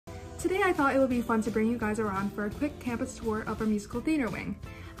Today I thought it would be fun to bring you guys around for a quick campus tour of our musical theater wing.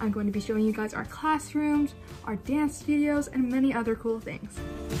 I'm going to be showing you guys our classrooms, our dance studios, and many other cool things.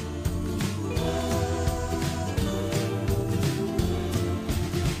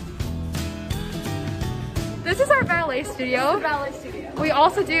 This is our ballet studio. We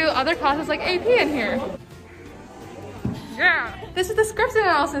also do other classes like AP in here. Yeah! This is the script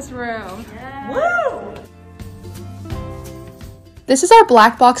analysis room. Yeah. Woo! This is our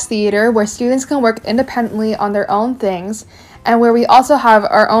black box theater where students can work independently on their own things and where we also have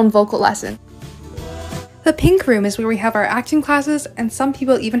our own vocal lesson. The pink room is where we have our acting classes and some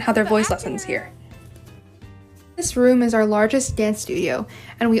people even have their voice lessons here. This room is our largest dance studio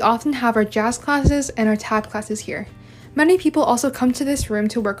and we often have our jazz classes and our tap classes here. Many people also come to this room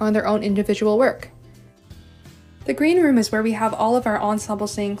to work on their own individual work. The green room is where we have all of our ensemble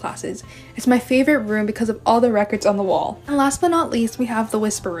singing classes. It's my favorite room because of all the records on the wall. And last but not least, we have the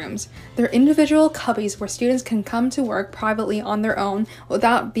whisper rooms. They're individual cubbies where students can come to work privately on their own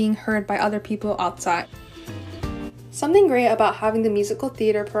without being heard by other people outside. Something great about having the musical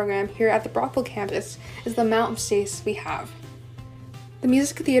theater program here at the Brockville campus is the amount of space we have. The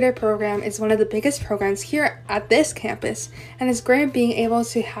music theater program is one of the biggest programs here at this campus, and it's great being able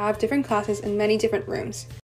to have different classes in many different rooms.